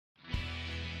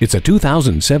It's a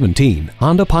 2017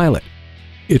 Honda Pilot.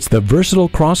 It's the versatile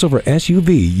crossover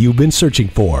SUV you've been searching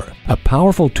for. A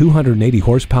powerful 280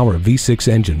 horsepower V6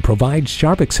 engine provides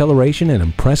sharp acceleration and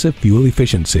impressive fuel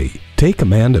efficiency. Take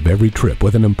command of every trip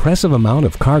with an impressive amount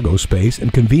of cargo space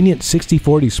and convenient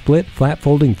 60/40 split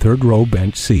flat-folding third-row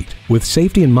bench seat. With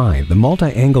safety in mind, the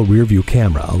multi-angle rear-view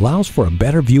camera allows for a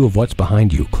better view of what's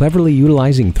behind you, cleverly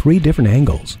utilizing 3 different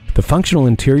angles. The functional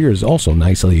interior is also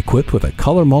nicely equipped with a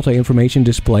color multi-information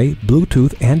display,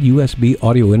 Bluetooth and USB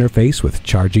audio interface with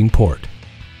charging port.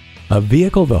 A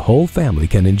vehicle the whole family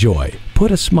can enjoy.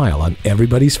 Put a smile on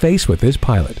everybody's face with this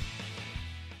Pilot.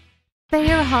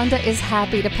 Thayer Honda is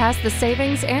happy to pass the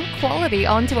savings and quality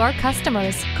on to our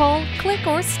customers. Call, click,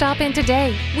 or stop in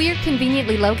today. We are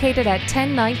conveniently located at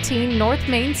 1019 North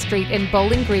Main Street in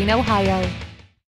Bowling Green, Ohio.